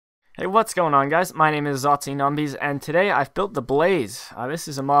Hey, what's going on, guys? My name is ZotziNumbies, and today I've built the Blaze. This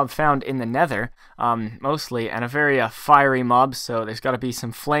is a mob found in the Nether, mostly, and a very fiery mob, so there's got to be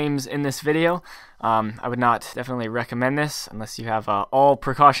some flames in this video. I would not definitely recommend this unless you have all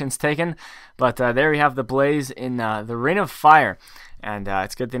precautions taken, but there we have the Blaze in the Ring of Fire. And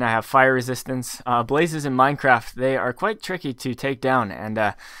it's a good thing I have fire resistance. Blazes in Minecraft, they are quite tricky to take down,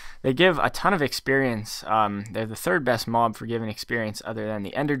 and they give a ton of experience. They're the third best mob for giving experience other than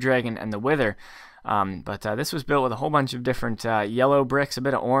the Ender Dragon and the Wither. But this was built with a whole bunch of different yellow bricks, a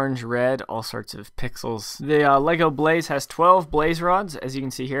bit of orange, red, all sorts of pixels. The Lego Blaze has 12 blaze rods, as you can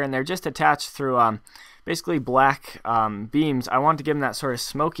see here, and they're just attached through basically black beams. I wanted to give him that sort of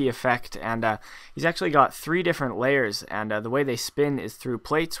smoky effect, and he's actually got 3 different layers, and the way they spin is through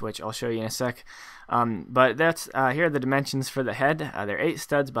plates, which I'll show you in a sec. But that's here are the dimensions for the head. They're 8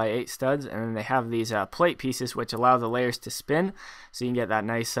 studs by 8 studs, and then they have these plate pieces which allow the layers to spin, so you can get that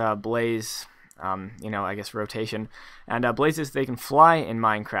nice blaze, I guess rotation. And blazes, they can fly in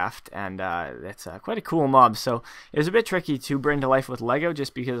Minecraft, and it's quite a cool mob. So it was a bit tricky to bring to life with Lego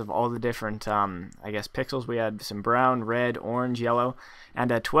just because of all the different, I guess, pixels. We had some brown, red, orange, yellow,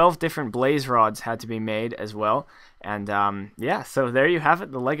 and 12 different blaze rods had to be made as well. And yeah, so there you have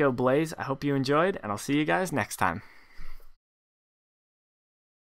it, the Lego Blaze. I hope you enjoyed, and I'll see you guys next time.